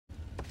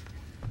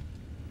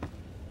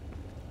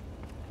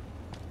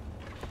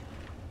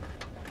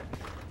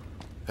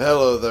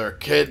Hello there,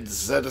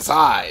 kids. It is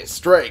I,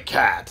 Stray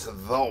Cat,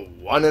 the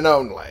one and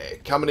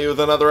only, coming to you with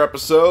another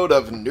episode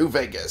of New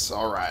Vegas.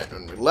 Alright,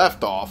 when we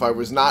left off, I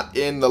was not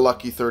in the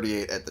Lucky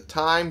 38 at the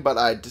time, but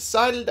I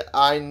decided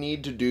I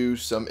need to do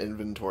some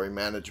inventory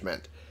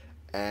management.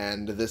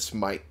 And this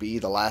might be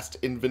the last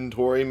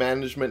inventory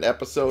management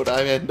episode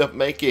I end up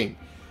making.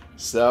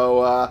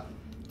 So,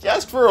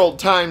 just for old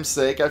time's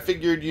sake, I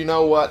figured, you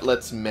know what,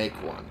 let's make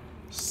one.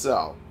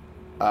 So,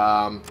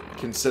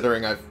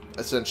 considering I've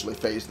essentially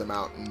phased them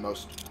out in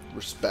most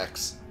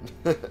respects.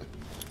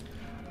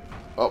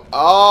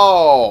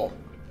 Oh!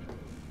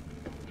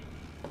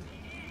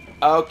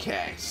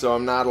 Okay, so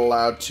I'm not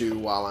allowed to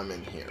while I'm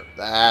in here.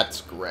 That's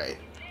great.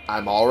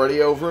 I'm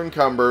already over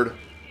encumbered.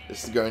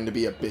 This is going to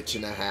be a bitch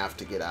and a half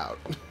to get out.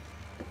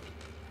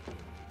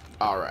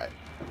 Alright.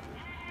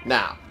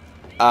 Now,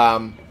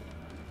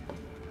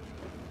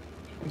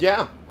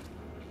 yeah.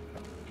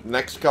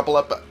 Next couple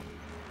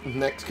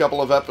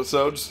of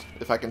episodes,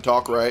 if I can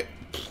talk right,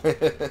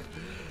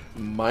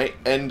 might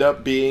end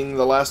up being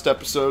the last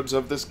episodes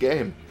of this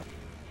game.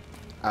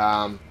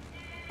 I'll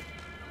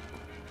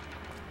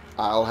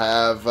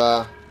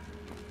have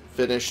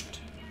finished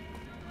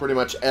pretty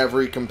much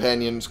every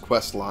companion's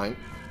quest line.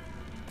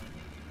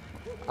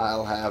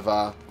 I'll have,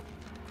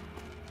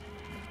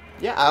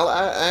 yeah,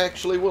 I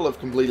actually will have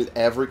completed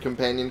every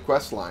companion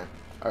quest line.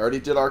 I already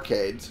did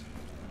Arcade's.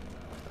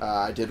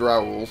 I did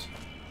Raoul's.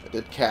 I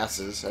did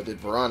Cass's. I did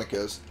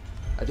Veronica's.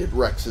 I did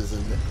Rex's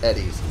and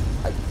Eddie's.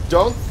 I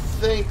don't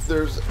think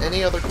there's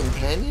any other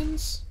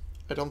companions.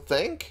 I don't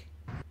think.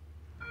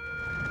 I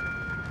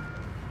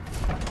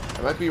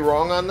might be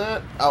wrong on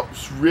that. Oh,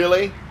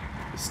 really?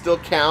 It still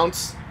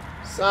counts?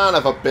 Son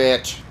of a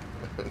bitch.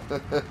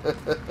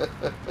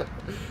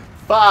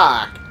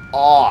 Fuck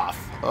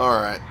off.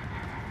 Alright.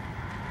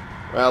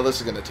 Well, this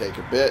is going to take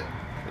a bit.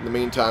 In the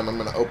meantime, I'm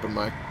going to open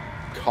my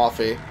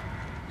coffee.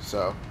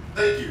 So.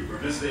 Thank you for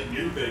visiting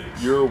New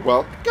Vegas. You're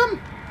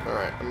welcome.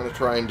 Alright, I'm going to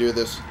try and do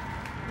this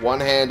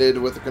one-handed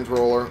with the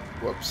controller.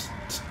 Whoops.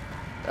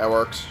 That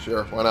works.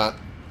 Sure, why not?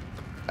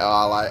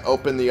 While I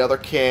open the other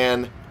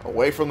can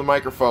away from the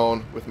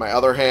microphone with my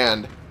other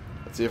hand.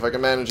 Let's see if I can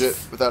manage it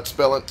without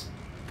spilling.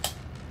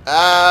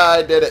 Ah,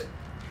 I did it.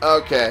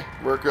 Okay,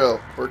 we're cool.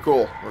 We're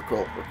cool. We're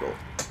cool. We're cool.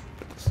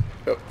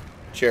 Oh,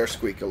 chair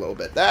squeak a little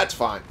bit. That's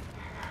fine.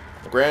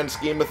 In the grand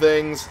scheme of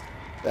things,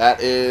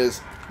 that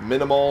is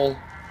minimal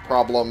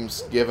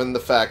problems, given the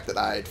fact that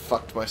I had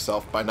fucked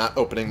myself by not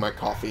opening my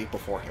coffee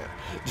beforehand.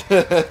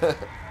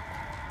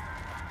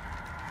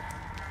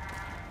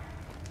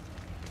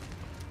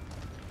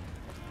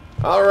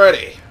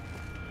 Alrighty.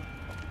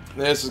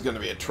 This is going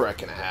to be a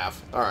trek and a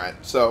half. Alright,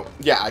 so,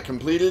 yeah, I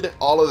completed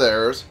all of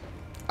theirs.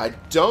 I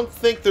don't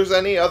think there's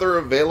any other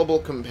available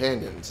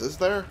companions, is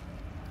there?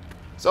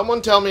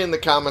 Someone tell me in the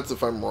comments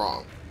if I'm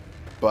wrong.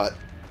 But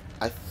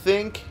I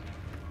think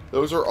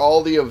those are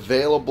all the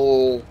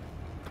available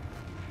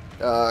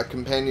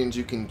companions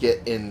you can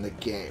get in the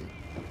game.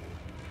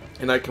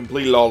 And I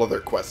completed all of their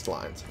quest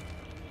lines.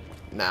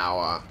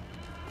 Now,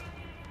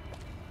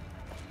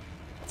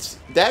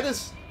 that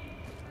is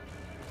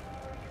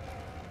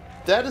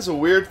a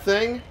weird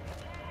thing.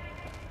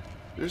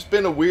 There's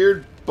been a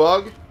weird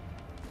bug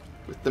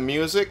with the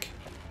music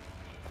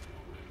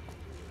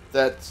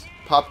that's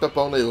popped up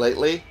only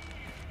lately.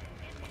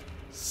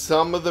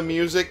 Some of the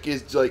music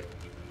is like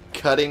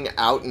cutting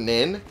out and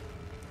in.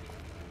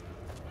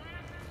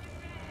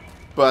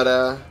 But,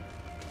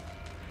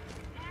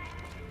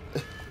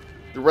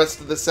 the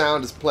rest of the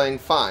sound is playing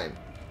fine.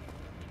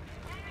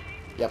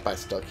 Yep, I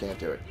still can't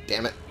do it.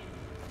 Damn it.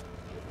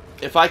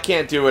 If I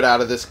can't do it out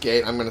of this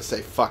gate, I'm going to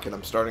say, fuck it,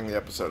 I'm starting the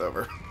episode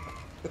over.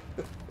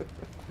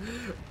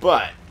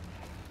 But,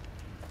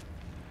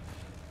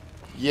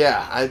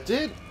 yeah, I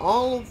did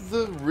all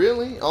the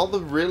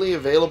really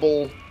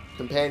available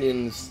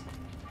companions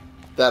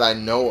that I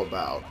know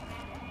about.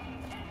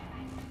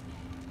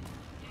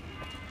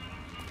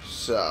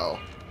 So,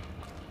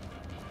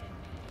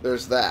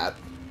 there's that.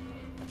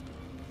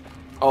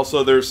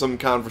 Also, there's some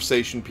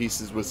conversation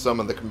pieces with some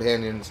of the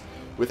companions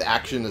with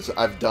actions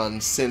I've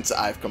done since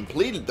I've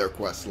completed their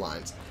quest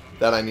lines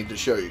that I need to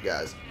show you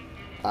guys.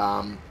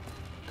 A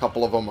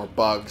couple of them are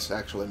bugs.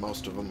 Actually,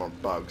 most of them are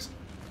bugs.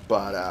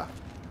 But,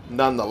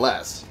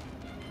 nonetheless,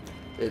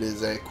 it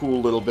is a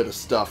cool little bit of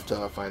stuff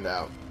to find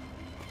out.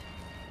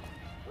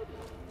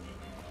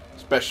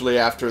 Especially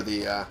after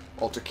the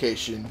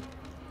altercation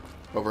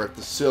over at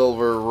the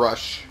Silver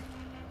Rush,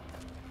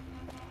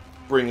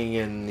 bringing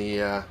in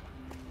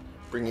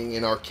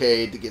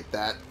Arcade to get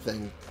that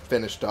thing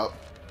finished up.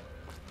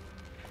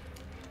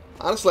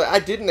 Honestly, I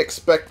didn't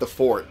expect the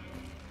fort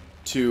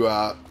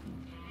to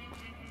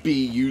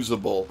be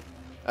usable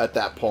at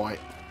that point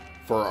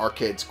for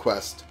Arcade's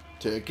quest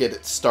to get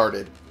it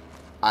started.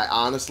 I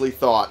honestly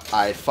thought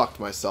I had fucked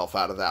myself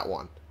out of that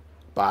one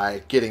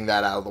by getting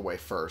that out of the way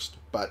first.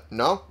 But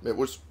no, it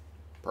was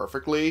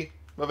perfectly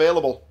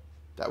available.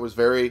 That was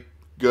very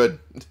good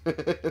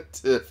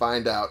to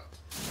find out.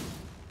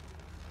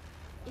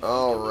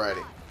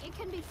 Alrighty. It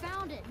can be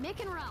found at Mick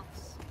and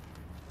Ralph's.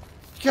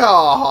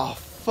 Oh,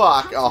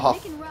 fuck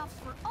off. Making routes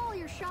for all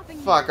your shopping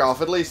Fuck needs.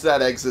 off. At least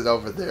that exit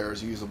over there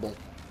is usable.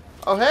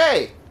 Oh,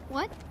 hey!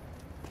 What?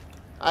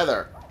 Hi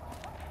there.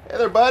 Hey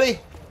there, buddy.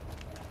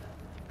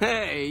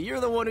 Hey,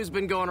 you're the one who's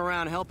been going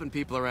around helping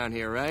people around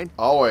here, right?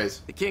 Always.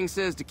 The king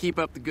says to keep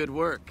up the good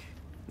work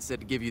and said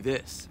to give you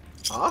this.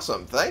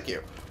 Awesome, thank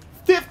you.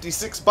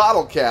 56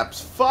 bottle caps.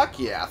 Fuck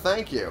yeah,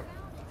 thank you.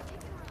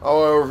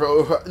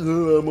 Oh,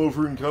 I'm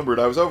over encumbered.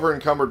 I was over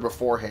encumbered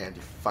beforehand,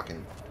 you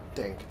fucking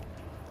dink.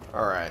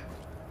 Alright.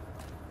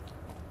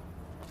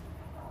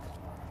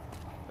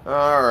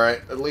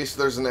 Alright, at least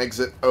there's an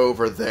exit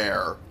over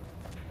there.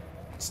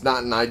 It's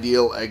not an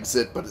ideal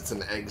exit, but it's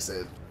an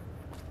exit.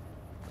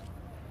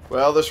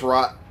 Well, this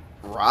rat.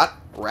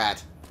 The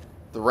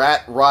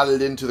rat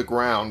rotted into the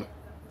ground.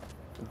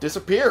 It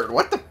disappeared.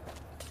 What the?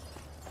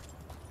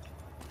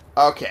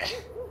 Okay.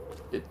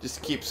 It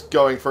just keeps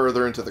going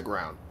further into the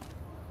ground.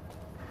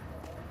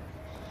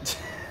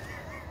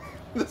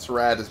 This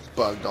rat is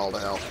bugged all to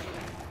hell.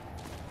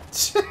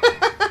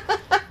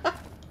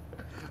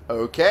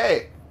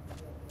 Okay.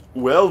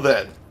 Well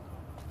then.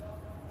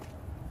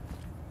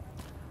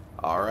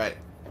 Alright.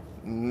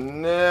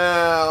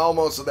 Nah,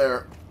 almost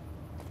there.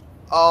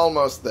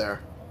 Almost there.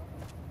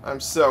 I'm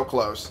so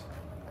close.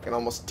 I can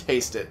almost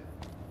taste it.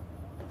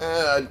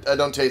 I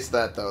don't taste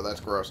that, though. That's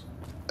gross.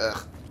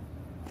 Ugh.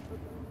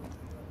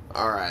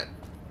 Alright.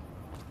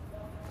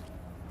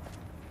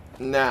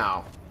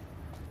 Now.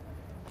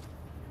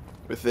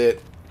 With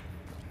it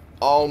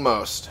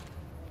almost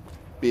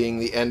being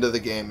the end of the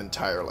game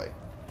entirely.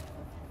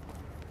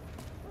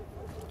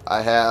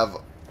 I have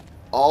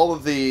all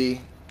of the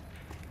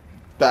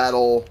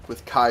battle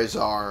with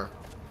Kaisar's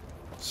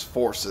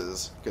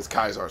forces, because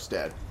Kaisar's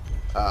dead,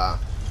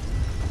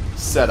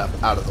 set up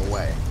out of the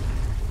way.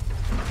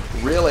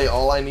 Really,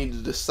 all I need to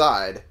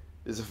decide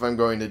is if I'm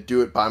going to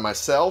do it by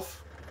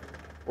myself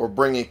or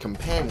bring a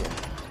companion,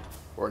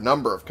 or a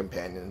number of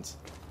companions,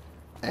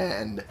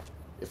 and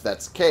if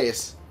that's the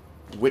case,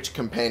 which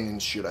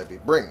companions should I be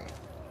bringing?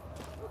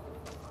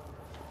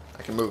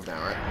 I can move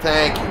now, right?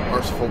 Thank you,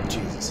 merciful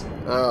Jesus.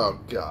 Oh,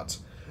 God.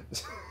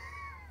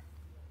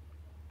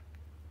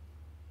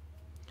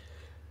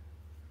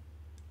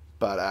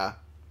 But,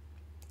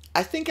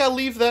 I think I'll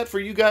leave that for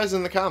you guys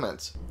in the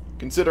comments,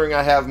 considering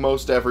I have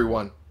most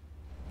everyone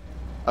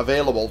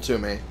available to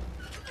me.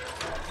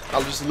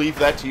 I'll just leave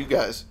that to you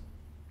guys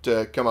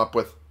to come up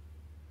with.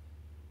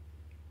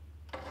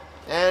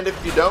 And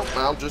if you don't,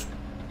 I'll just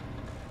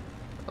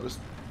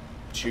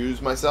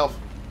choose myself.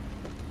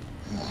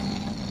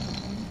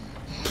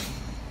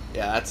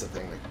 Yeah, that's the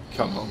thing to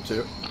come home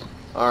to.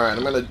 Alright,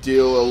 I'm going to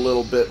deal a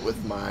little bit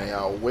with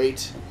my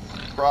weight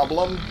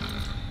problem,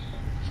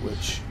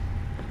 which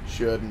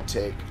shouldn't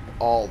take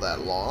all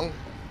that long.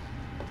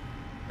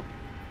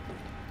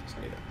 Just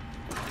need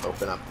to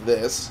open up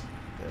this.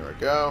 There we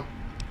go.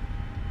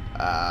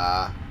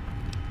 Yeah,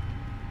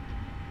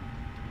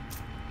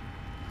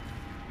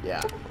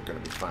 we're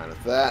going to be fine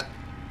with that.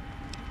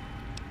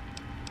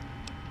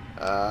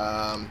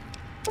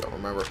 Don't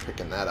remember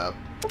picking that up.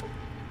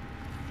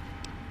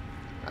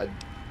 I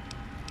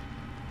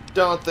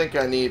don't think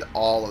I need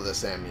all of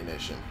this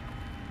ammunition.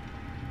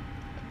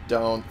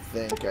 Don't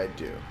think I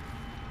do.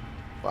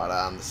 But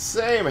on the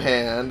same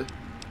hand,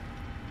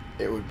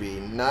 it would be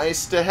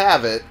nice to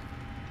have it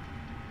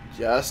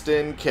just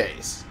in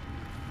case.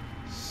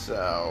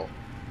 So,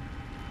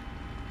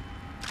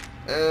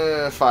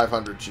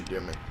 500 should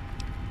do me.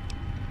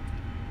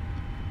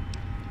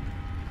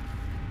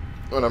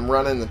 When I'm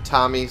running the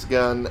Tommy's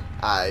gun,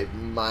 I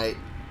might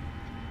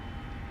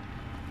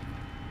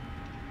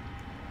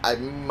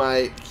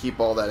keep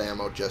all that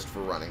ammo just for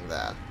running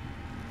that.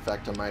 In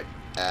fact, I might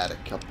add a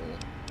couple.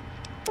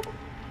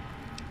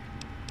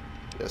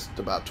 Just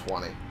about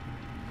 20.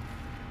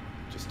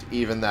 Just to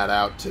even that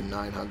out to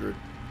 900.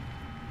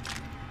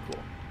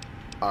 Cool.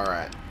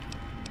 Alright.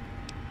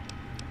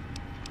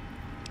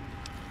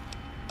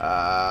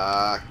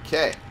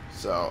 Okay.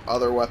 So,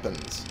 other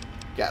weapons.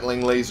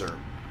 Gatling laser.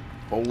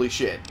 Holy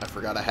shit. I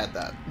forgot I had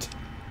that.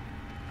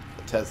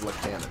 The Tesla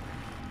cannon.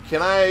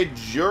 Can I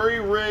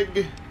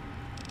jury-rig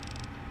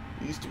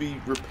these to be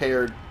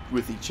repaired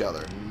with each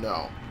other?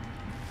 No.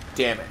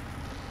 Damn it.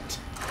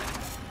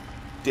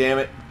 Damn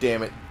it,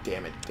 damn it,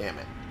 damn it, damn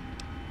it.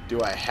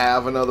 Do I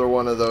have another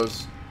one of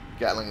those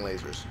Gatling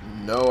lasers?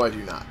 No, I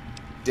do not.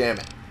 Damn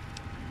it.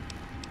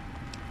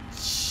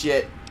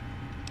 Shit.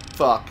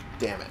 Fuck.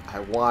 Damn it. I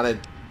wanted.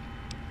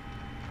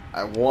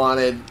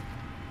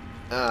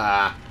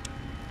 Ah.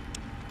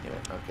 Damn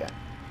it. Okay.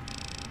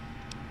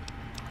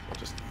 I'll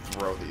just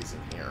throw these in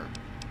here.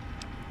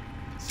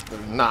 So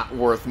they're not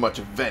worth much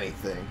of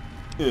anything.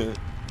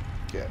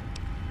 Okay.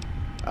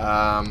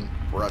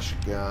 Brush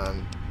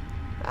gun.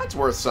 That's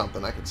worth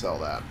something. I could sell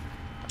that.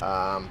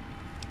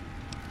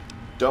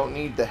 Don't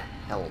need the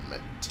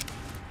helmet.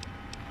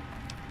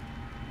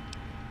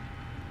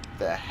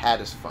 The hat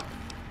is fine.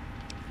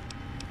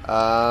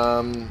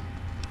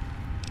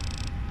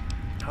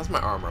 How's my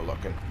armor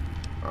looking?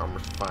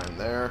 Armor's fine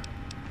there.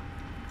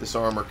 This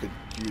armor could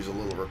use a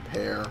little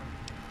repair.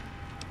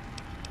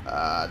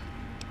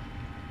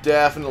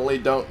 Definitely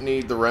don't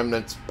need the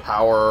Remnant's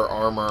power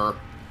armor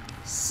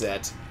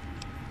set.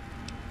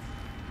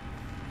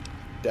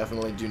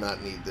 Definitely do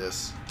not need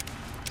this.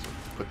 So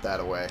put that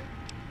away.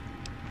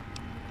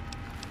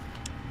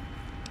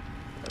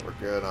 Okay, we're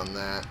good on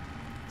that.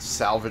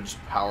 Salvaged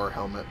power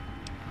helmet.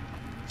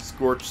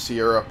 Scorched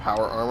Sierra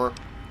power armor.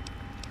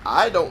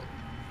 I don't...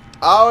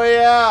 Oh,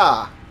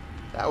 yeah!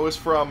 That was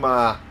from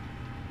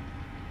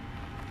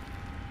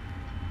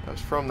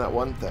that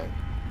one thing.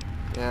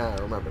 Yeah,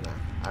 I remember now.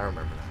 I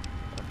remember now.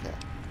 Okay.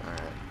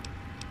 Alright.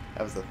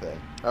 That was the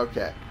thing.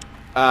 Okay.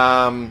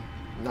 Now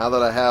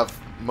that I have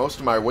most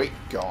of my weight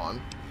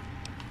gone.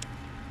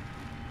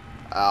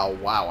 Oh,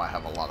 wow, I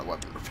have a lot of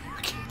weapon repair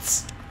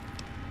kits.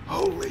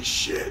 Holy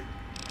shit.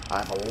 I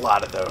have a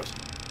lot of those.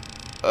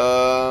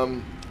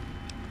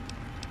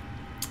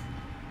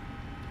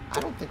 I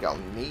don't think I'll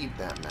need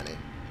that many.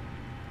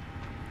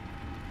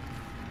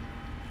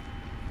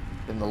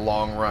 In the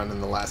long run, in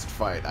the last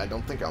fight. I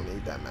don't think I'll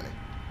need that many.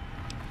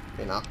 I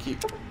mean, I'll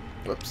keep...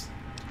 Whoops.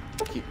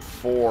 Keep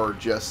 4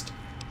 just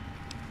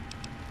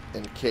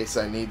in case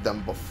I need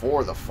them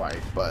before the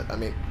fight. But, I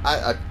mean,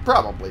 I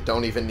probably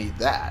don't even need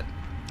that.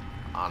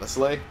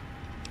 Honestly.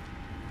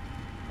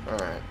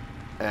 Alright.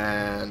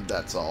 And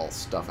that's all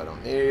stuff I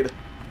don't need.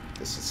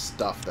 This is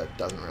stuff that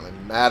doesn't really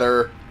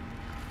matter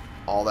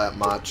all that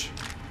much.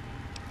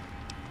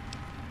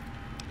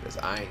 Because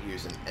I ain't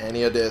using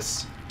any of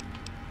this.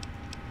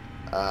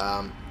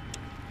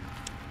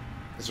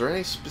 Is there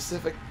any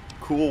specific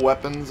cool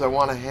weapons I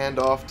want to hand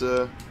off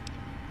to...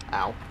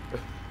 Ow.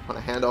 Want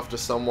to hand off to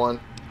someone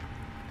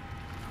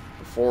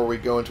before we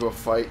go into a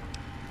fight?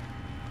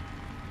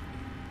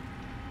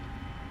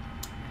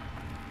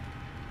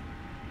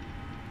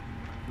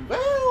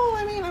 Well,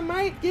 I mean, I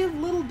might give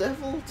Little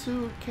Devil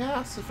to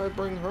Cass if I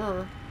bring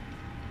her.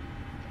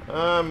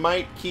 I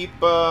might keep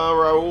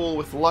Raoul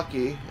with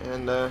Lucky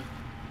and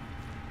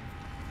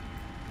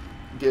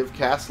give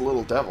Cass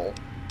Little Devil.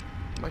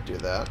 Might do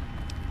that.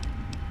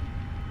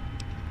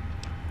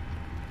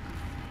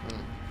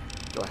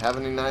 Do I have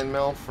any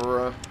 9mm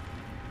for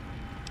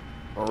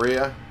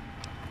Maria?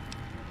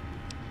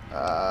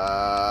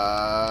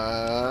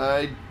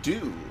 I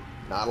do.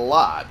 Not a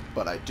lot,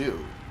 but I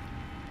do.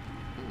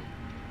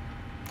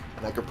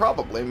 And I could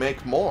probably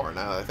make more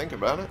now that I think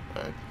about it.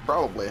 I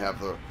probably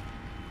have the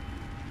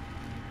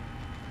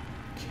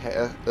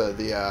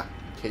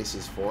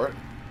cases for it.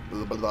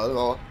 Blah, blah, blah,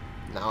 blah.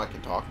 Now I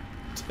can talk.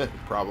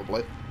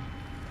 Probably.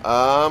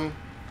 Yeah,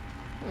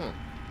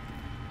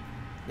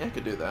 I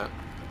could do that.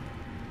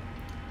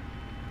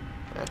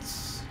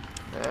 That's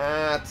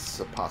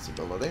a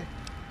possibility.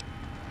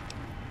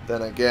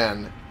 Then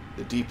again,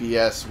 the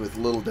DPS with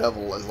Little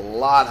Devil is a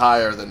lot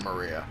higher than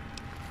Maria.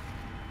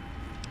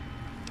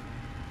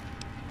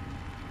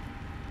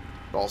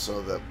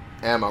 Also, the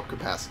ammo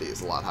capacity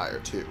is a lot higher,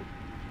 too.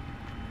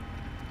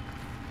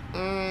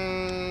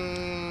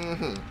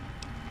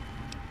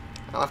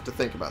 I'll have to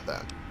think about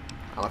that.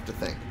 I'll have to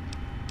think.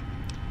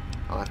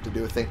 I'll have to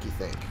do a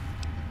thinky-think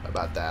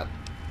about that.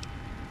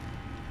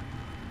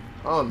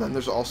 Oh, and then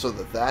there's also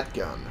the that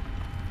gun.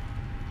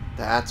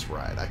 That's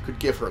right. I could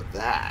give her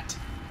that.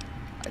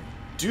 I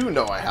do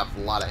know I have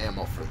a lot of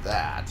ammo for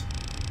that.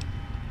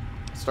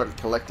 I started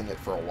collecting it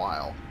for a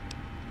while.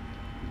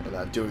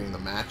 And doing the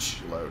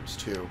match loads,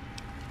 too.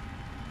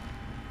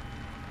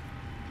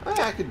 Oh,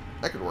 yeah,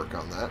 I could work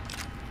on that.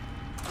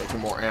 Making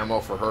more ammo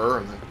for her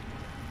and then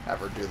have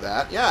her do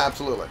that. Yeah,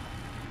 absolutely.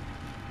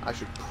 I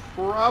should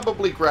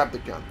probably grab the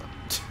gun, though.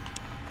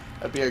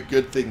 That'd be a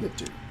good thing to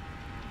do.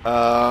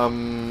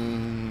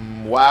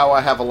 Wow,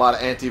 I have a lot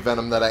of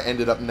anti-venom that I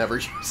ended up never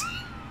using.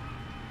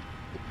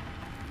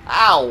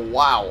 Ow,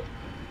 wow.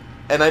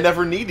 And I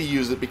never need to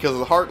use it because of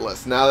the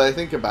Heartless, now that I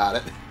think about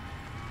it.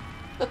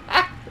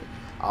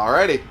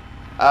 Alrighty.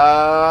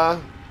 I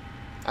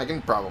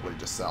can probably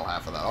just sell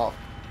half of that off.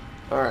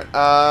 Alright,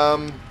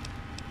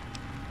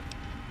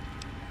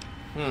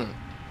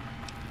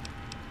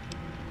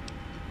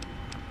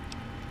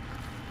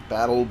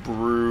 Battle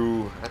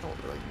Brew. I don't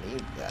really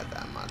need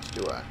that much,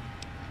 do I?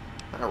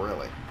 Not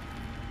really.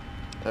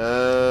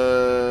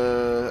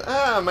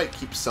 I might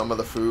keep some of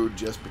the food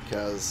just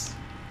because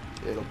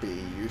it'll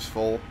be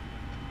useful.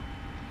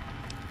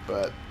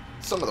 But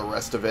some of the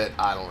rest of it,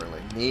 I don't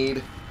really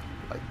need.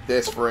 Like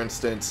this, for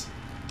instance.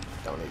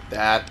 Don't need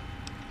that.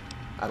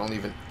 I don't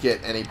even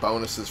get any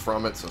bonuses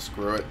from it, so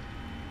screw it.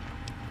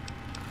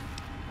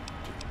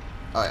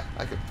 Oh yeah,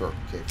 I could throw a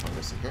cave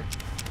fungus in here.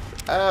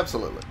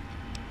 Absolutely.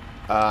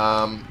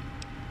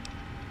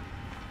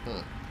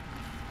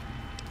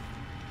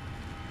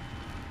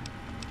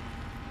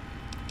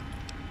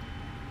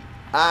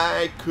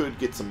 I could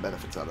get some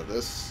benefits out of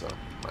this, so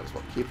might as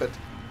well keep it.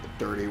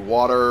 The dirty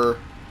water,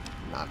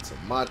 not so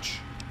much.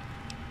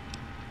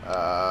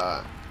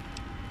 I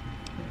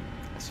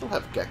still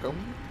have gecko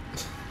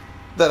meat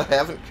that I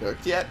haven't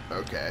cooked yet.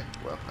 Okay,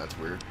 well, that's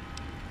weird.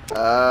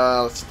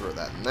 Let's throw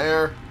that in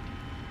there.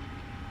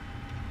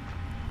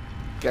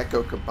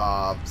 Gecko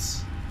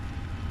kebabs.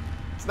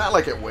 It's not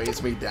like it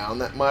weighs me down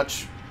that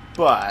much,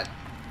 but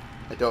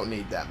I don't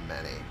need that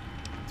many,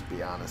 to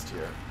be honest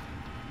here.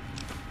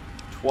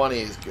 20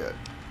 is good.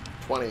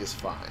 20 is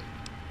fine.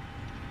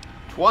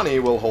 20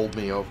 will hold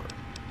me over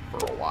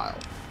for a while.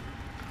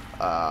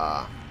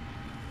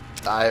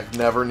 I've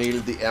never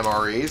needed the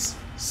MREs,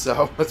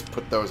 so let's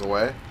put those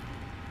away.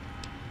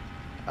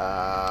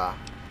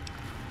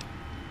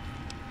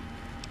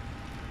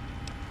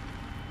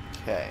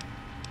 Okay.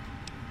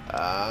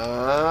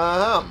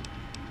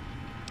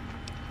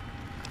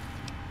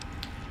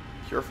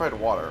 Purified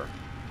water.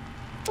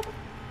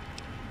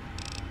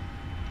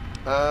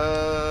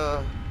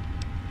 Yeah,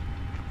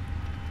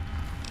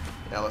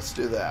 let's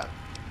do that.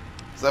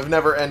 Because I've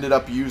never ended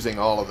up using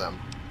all of them.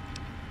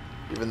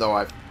 Even though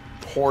I've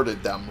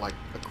hoarded them like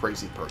a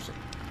crazy person.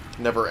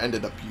 Never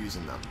ended up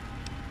using them.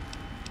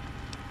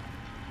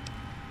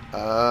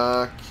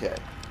 Okay.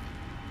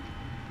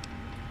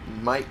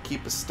 Might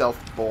keep a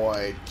stealth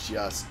boy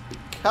just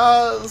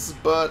because,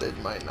 but it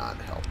might not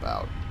help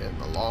out in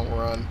the long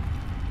run.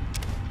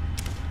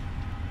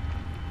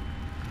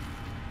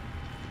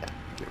 Yeah,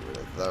 get rid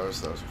of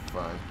those. Those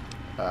are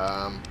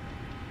fine.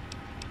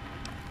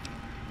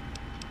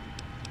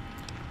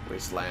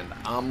 Wasteland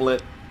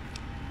omelet.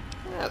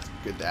 Yeah, it's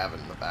good to have it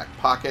in the back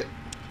pocket.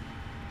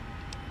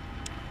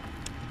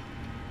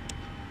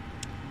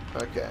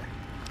 Okay.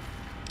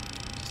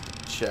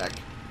 Just check.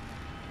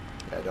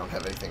 Yeah, I don't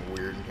have anything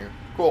weird in here.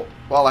 Cool.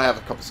 Well, I have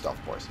a couple stealth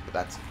boys, but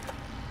that's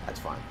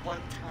fine.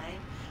 One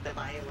time, the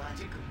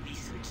biological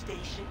research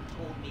station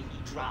told me he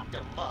dropped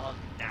a bug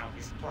down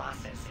his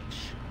processing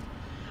chute.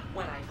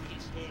 When I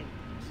reached in,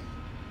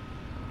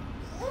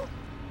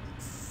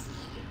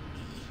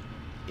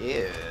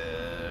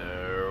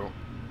 ew.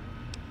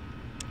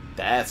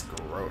 That's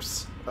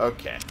gross.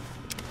 Okay.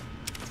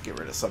 Let's get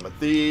rid of some of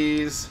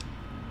these.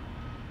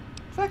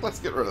 In fact, let's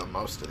get rid of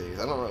most of these.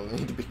 I don't really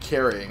need to be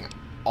carrying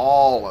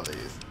all of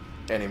these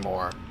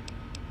anymore.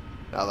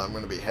 Now that I'm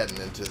going to be heading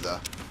into the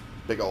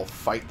big old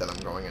fight that I'm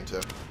going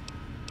into.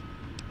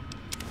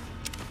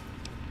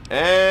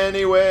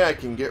 Anyway, I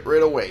can get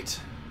rid of weight.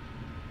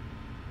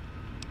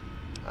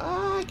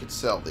 I could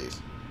sell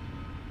these.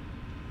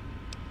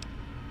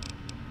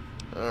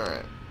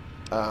 Alright.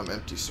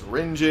 Empty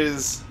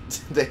syringes.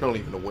 They don't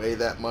even weigh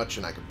that much,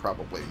 and I could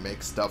probably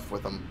make stuff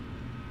with them.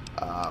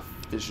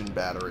 Fission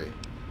battery.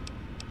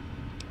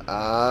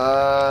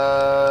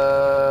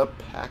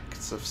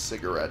 Packs of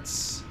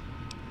cigarettes.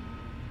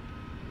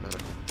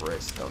 Medical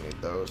brace. Don't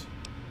need those.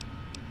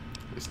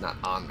 At least not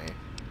on me.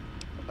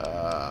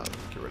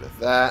 Get rid of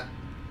that.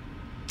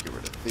 Get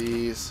rid of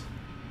these.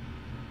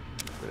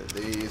 Get rid of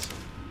these.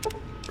 Get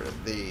rid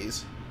of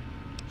these.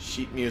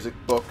 Sheet music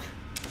book.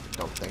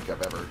 Don't think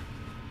I've ever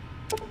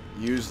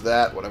used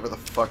that. Whatever the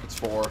fuck it's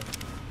for.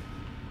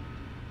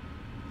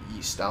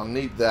 Yeast. I'll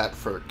need that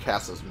for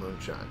Cass's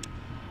moonshine.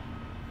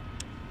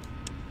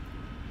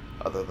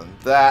 Other than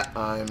that,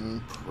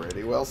 I'm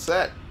pretty well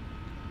set.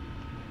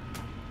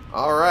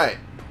 Alright.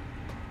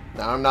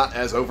 Now I'm not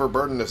as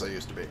overburdened as I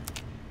used to be.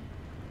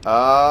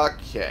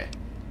 Okay.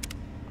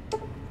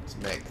 Let's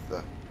make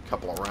the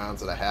couple of rounds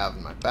that I have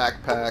in my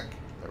backpack.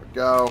 There we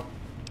go.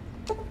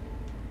 There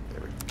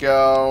we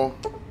go.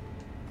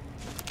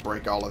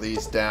 Break all of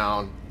these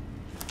down.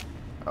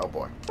 Oh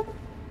boy.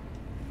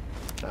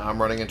 Now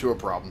I'm running into a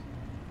problem.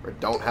 I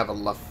don't have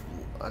enough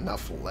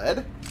lead,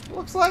 it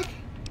looks like.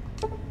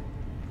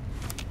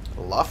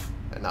 Luff?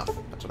 Enough.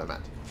 That's what I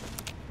meant.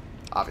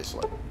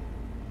 Obviously.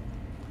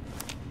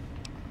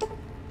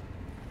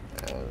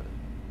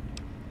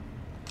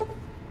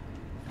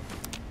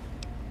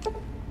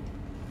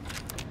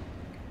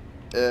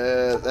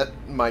 That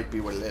might be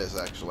what it is,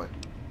 actually.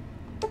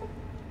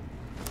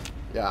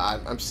 Yeah,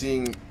 I'm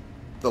seeing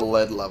the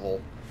lead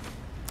level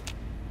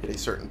at a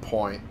certain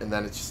point, and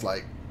then it's just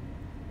like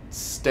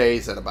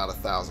stays at about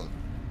 1,000.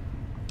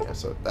 Yeah,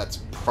 so that's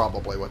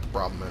probably what the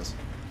problem is.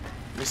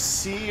 Let me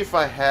see if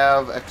I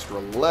have extra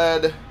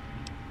lead.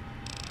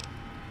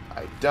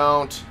 I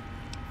don't.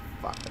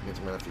 Fuck, that means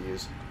I'm going to have to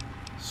use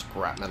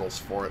scrap metals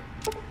for it.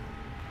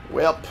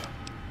 Welp.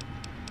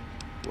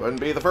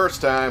 Wouldn't be the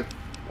first time.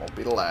 Won't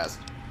be the last.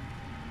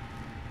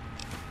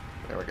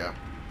 There we go.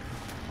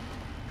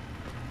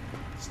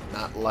 It's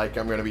not like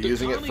I'm going to be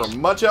using it for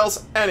much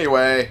else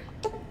anyway.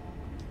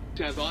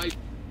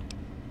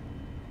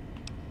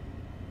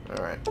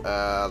 Alright,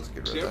 let's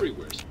get rid of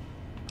that.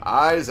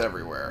 Eyes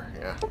everywhere.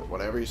 Yeah,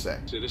 whatever you say.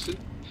 Citizen.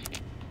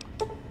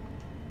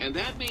 And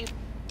that means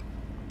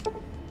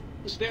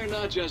they're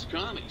not just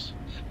commies.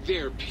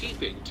 They're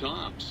peeping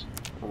Toms.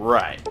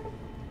 Right.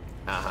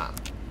 Uh-huh.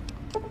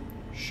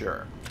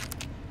 Sure.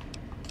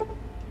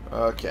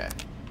 Okay.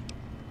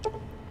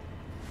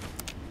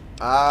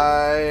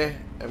 I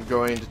am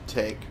going to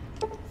take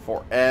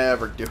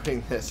forever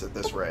doing this at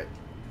this rate.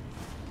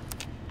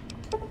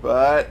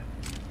 But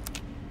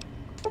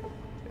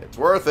it's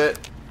worth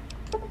it.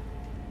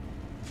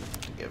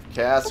 Give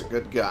Cass a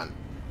good gun.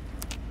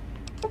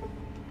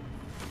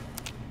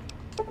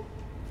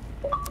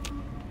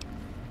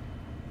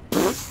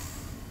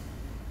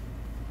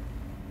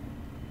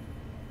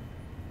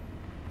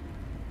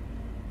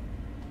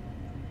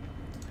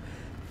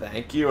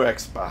 Thank you,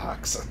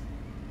 Xbox,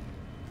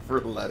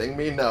 for letting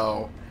me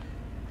know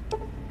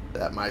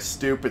that my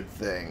stupid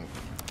thing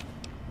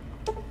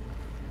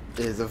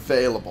is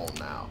available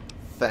now.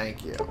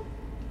 Thank you.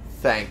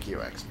 Thank you,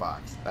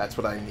 Xbox. That's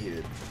what I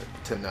needed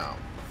to know.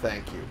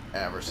 Thank you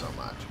ever so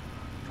much.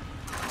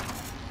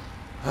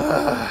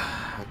 Okay.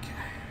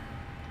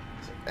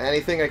 Is there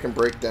anything I can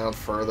break down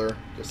further,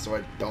 just so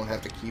I don't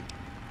have to keep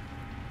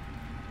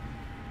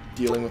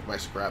dealing with my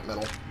scrap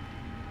metal?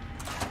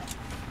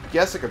 I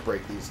guess I could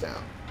break these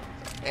down.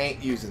 I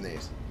ain't using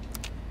these.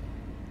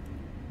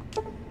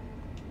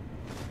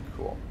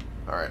 Cool.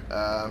 Alright,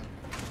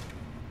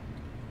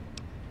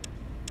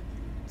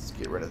 let's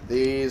get rid of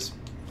these.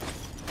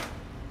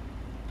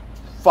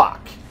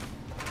 Fuck!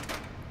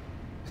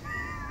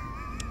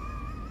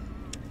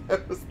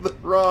 That was the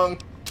wrong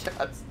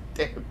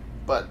goddamn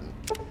button.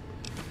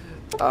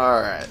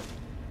 Alright.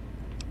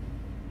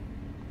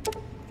 Get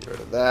rid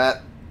of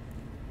that.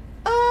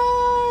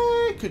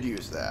 I could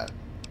use that.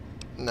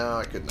 No,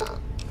 I could not.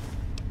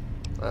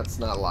 Let's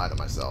not lie to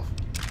myself.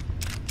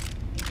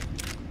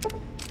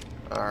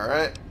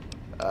 Alright.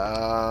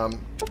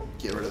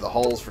 Get rid of the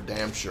holes for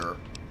damn sure.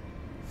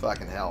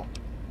 Fucking hell.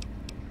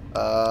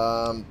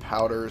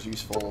 Powder is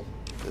useful.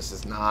 This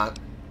is not.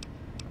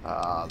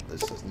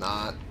 This is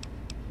not.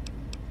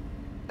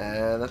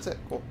 And that's it.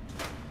 Cool.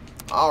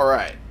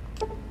 Alright.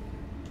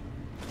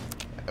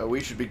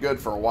 We should be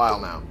good for a while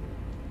now.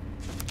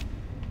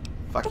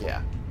 Fuck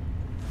yeah.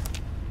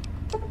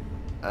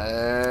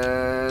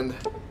 And...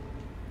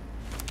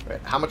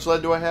 wait, how much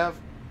lead do I have?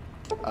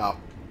 Oh,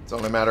 it's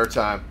only a matter of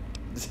time.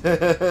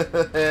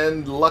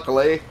 And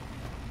luckily,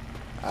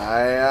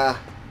 I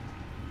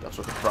dealt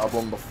with the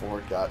problem before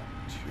it got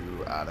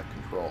too out of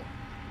control.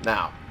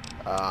 Now,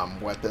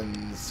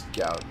 weapons,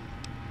 cow.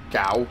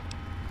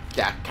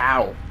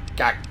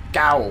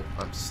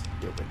 I'm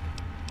stupid.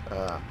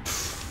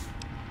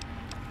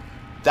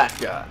 That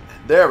gun.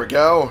 There we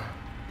go.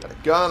 Got a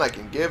gun I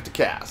can give to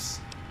Cass.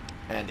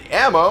 And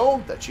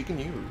ammo that she can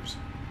use.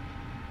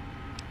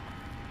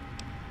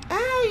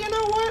 You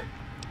know what?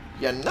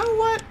 You know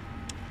what?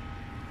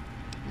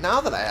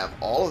 Now that I have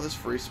all of this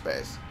free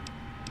space.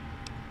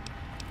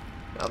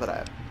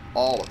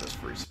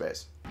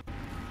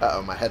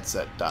 Uh-oh, my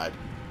headset died.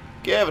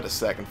 Give it a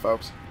second,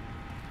 folks.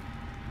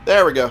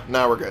 There we go.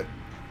 Now we're good.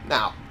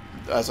 Now,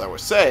 as I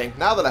was saying,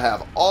 now that I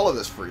have all of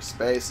this free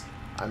space,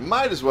 I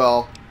might as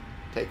well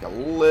take a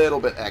little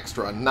bit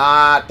extra.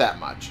 Not that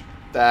much.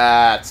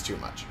 That's too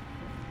much.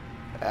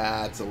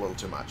 That's a little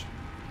too much.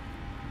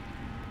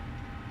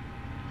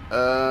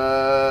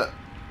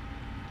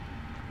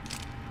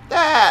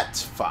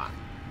 That's fine.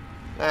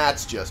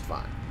 That's just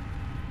fine.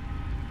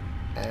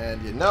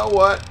 And you know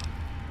what?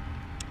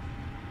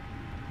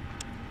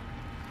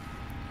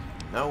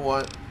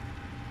 No.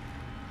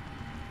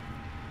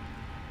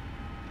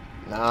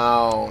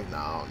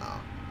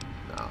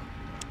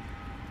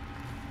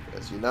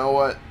 Because you know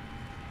what?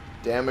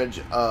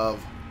 Damage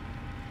of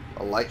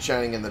a light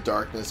shining in the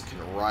darkness can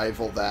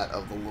rival that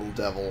of the little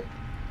devil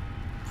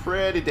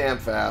pretty damn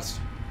fast.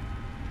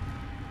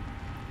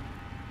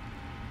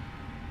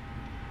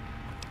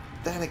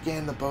 Then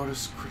again, the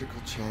bonus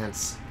critical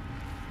chance.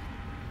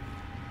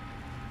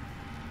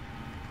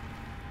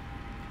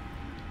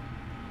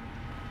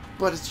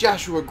 But it's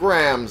Joshua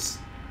Graham's.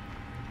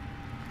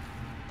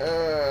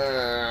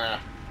 My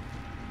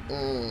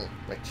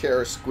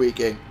chair is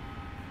squeaking.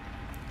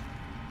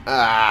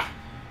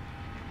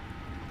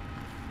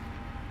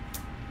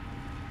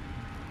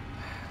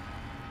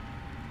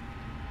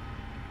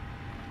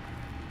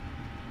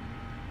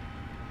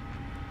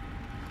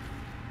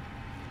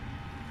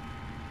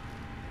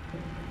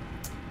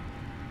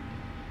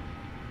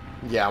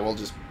 Yeah, we'll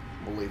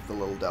leave the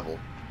little devil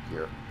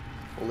here.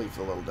 We'll leave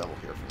the little devil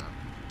here for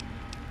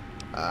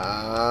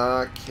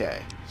now.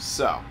 Okay,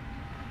 so.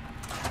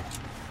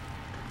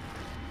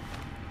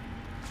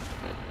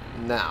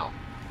 Now.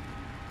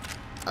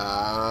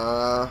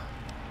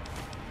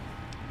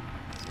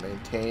 Let's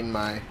maintain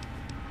my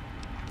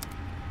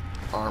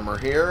armor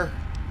here.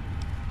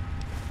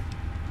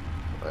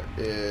 That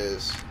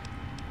is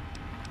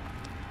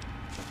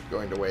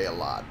going to weigh a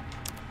lot.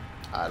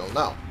 I don't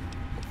know.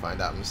 We'll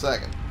find out in a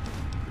second.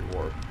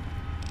 Reward.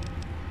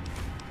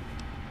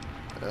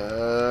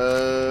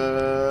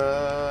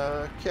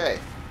 Okay.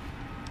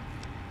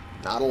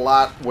 Not a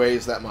lot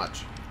weighs that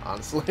much,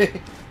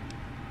 honestly.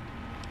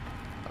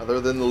 Other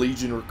than the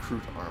Legion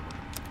Recruit armor.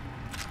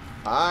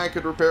 I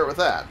could repair it with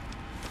that.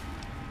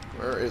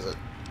 Where is it?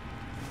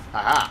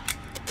 Aha!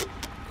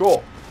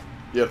 Cool.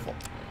 Beautiful.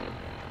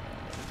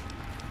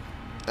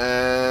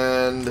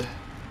 And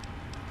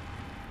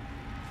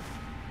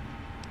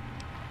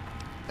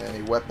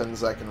any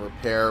weapons I can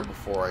repair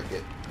before I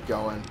get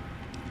going.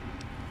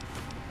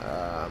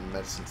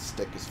 Medicine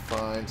stick is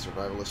fine.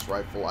 Survivalist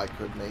rifle I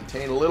could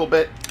maintain a little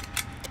bit.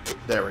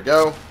 There we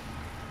go.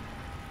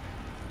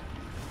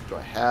 Do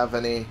I have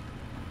any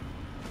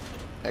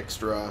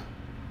extra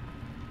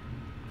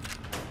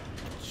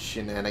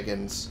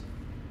shenanigans?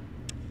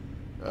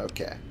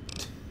 Okay.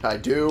 I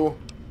do.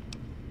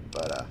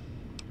 But,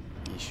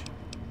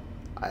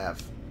 I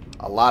have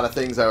a lot of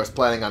things I was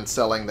planning on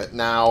selling that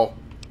now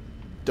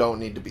don't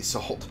need to be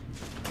sold.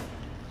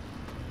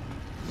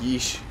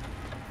 Yeesh.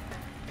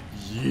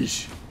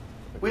 Yeesh.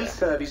 Will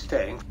sir be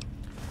staying?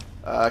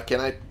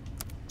 Can I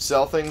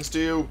sell things to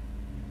you?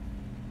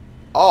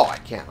 Oh, I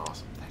can.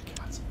 Awesome. Thank you.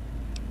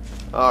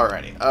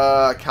 Alrighty.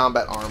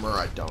 Combat armor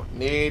I don't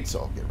need, so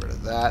I'll get rid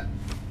of that.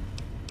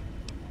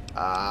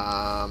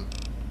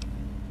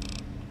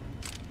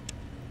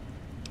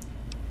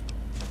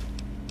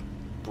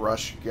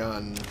 Brush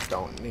gun,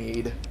 don't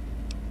need.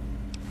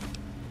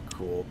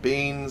 Cool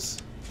beans.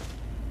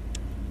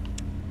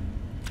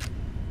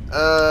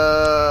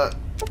 All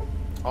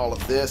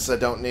of this I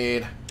don't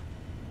need.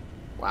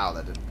 Wow,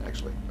 that didn't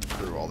actually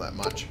accrue all that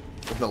much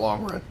in the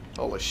long run.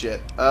 Holy shit.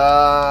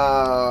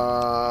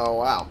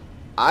 Wow.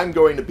 I'm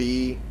going to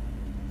be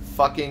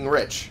fucking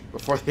rich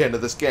before the end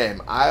of this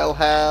game. I'll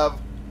have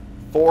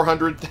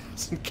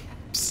 400,000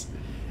 caps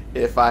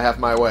if I have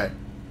my way,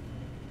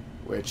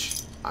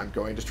 which I'm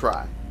going to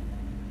try.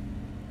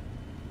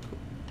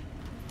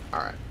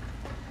 Alright.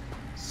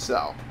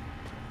 So,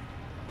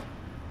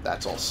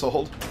 that's all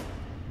sold.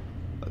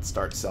 Let's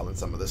start selling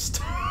some of this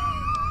stuff.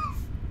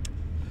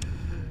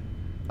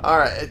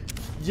 Alright,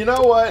 you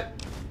know what?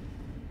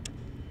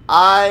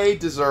 I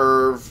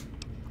deserve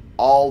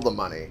all the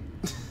money.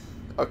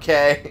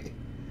 Okay?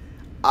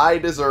 I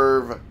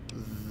deserve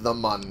the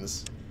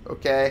muns.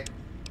 Okay?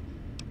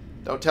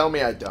 Don't tell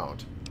me I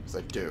don't, because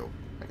I do.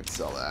 I can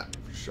sell that,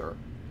 for sure.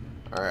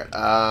 Alright,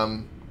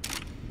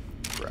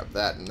 grab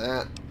that and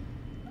that.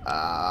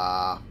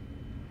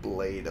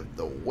 Blade of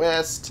the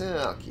West.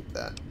 I'll keep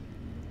that.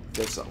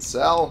 This I'll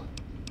sell.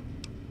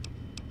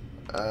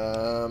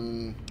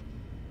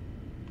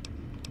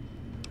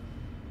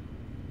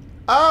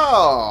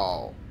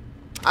 Oh!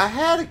 I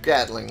had a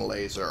Gatling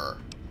laser.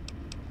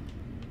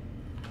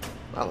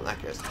 Well, in that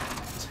case,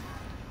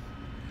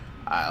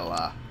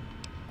 I'll,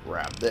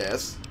 grab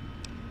this.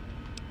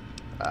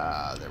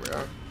 There we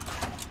are.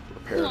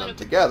 Repair them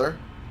together.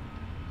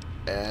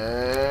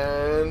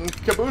 And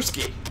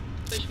kabooski.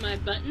 Push my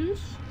buttons?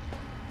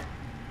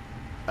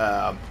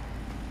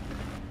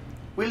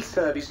 Will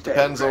sir be staying?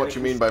 Depends on what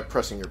you mean by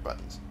pressing your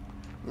buttons.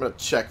 I'm gonna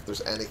check if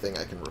there's anything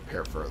I can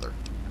repair further.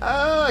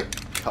 A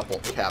couple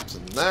caps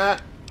in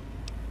that.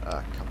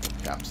 A couple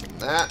caps in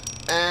that.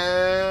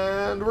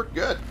 And we're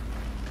good.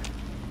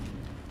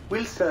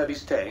 Will sir be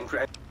staying?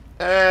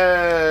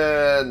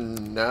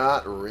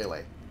 Not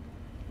really.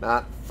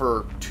 Not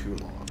for too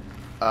long.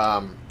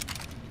 Get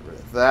rid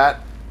of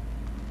that.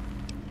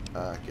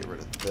 Get rid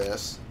of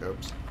this.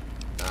 Oops.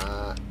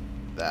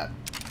 That.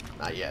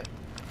 Not yet.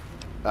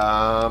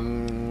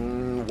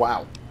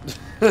 Wow.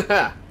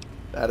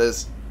 That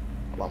is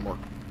a lot more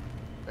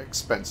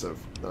expensive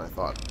than I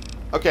thought.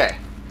 Okay.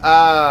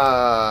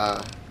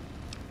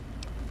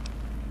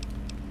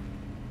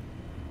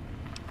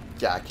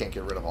 Yeah, I can't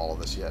get rid of all of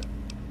this yet.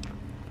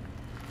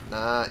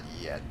 Not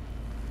yet.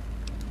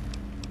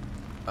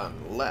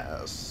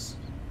 Unless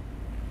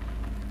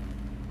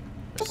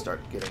I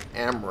start getting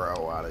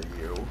ammo out of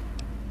you.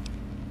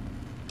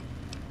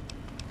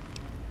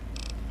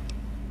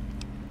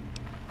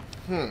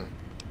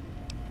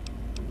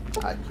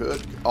 I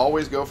could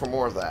always go for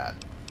more of that.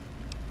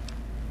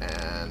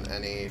 And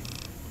any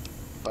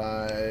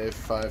 5,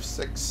 5,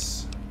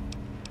 6.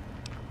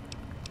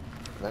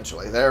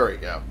 Eventually. There we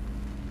go.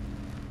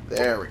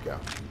 There we go.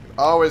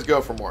 Always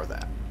go for more of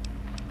that.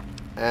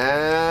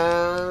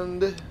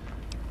 And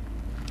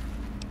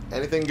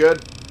anything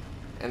good?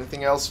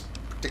 Anything else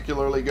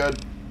particularly good?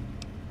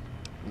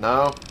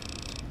 No?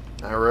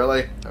 Not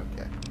really?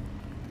 Okay.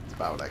 That's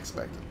about what I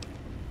expected.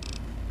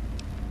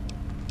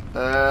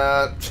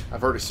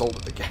 I've already sold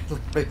it to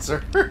Gatling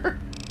laser.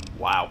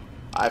 Wow.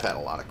 I've had a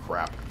lot of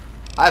crap.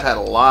 I've had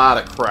a lot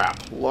of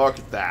crap. Look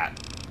at that.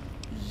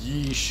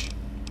 Yeesh.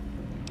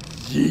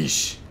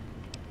 Yeesh.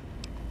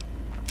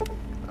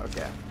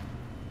 Okay.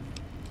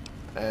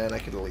 And I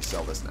can at least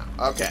sell this now.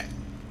 Okay.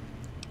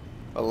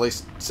 Well, at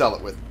least sell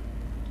it with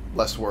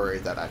less worry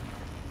that I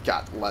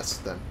got less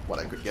than what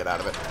I could get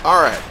out of it.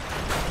 Alright.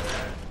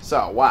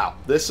 So, wow.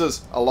 This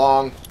is a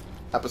long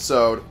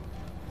episode.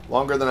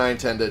 Longer than I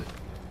intended.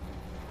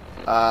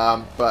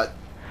 But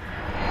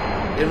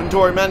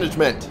inventory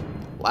management.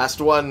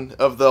 Last one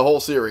of the whole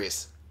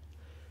series.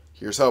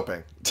 Here's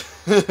hoping.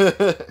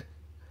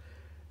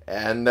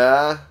 And,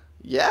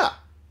 yeah.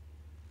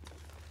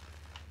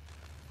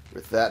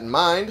 With that in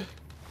mind,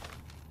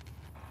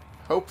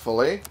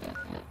 hopefully,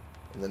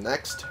 in the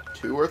next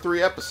 2 or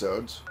 3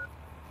 episodes,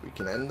 we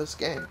can end this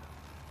game.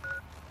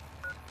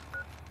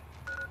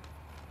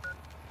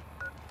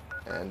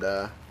 And,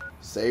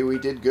 say we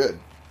did good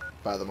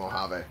by the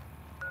Mojave.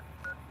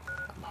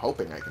 I'm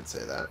hoping I can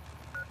say that.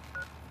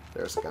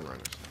 There's the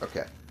gunrunners.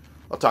 Okay.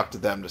 I'll talk to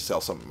them to sell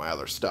some of my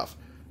other stuff.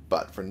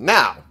 But for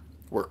now,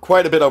 we're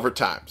quite a bit over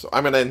time, so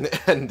I'm going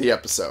to end the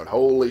episode.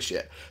 Holy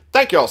shit.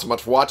 Thank you all so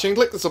much for watching.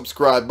 Click the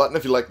subscribe button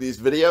if you like these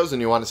videos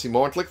and you want to see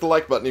more. And click the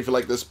like button if you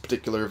like this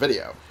particular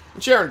video.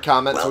 And share and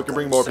comment so we can Welcome,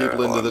 bring more sir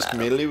people into or this madam.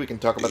 community. We can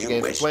talk about Do the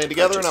you games we're wish playing to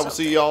together, and purchase I will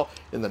see something? y'all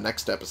in the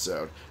next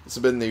episode. This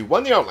has been the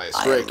one and only I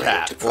Stray am ready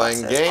Cat, to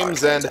playing process our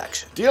games and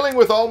transaction. dealing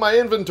with all my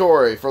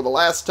inventory for the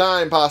last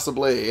time,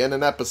 possibly, in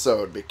an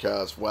episode,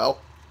 because, well,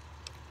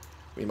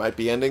 we might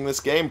be ending this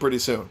game pretty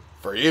soon.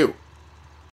 For you.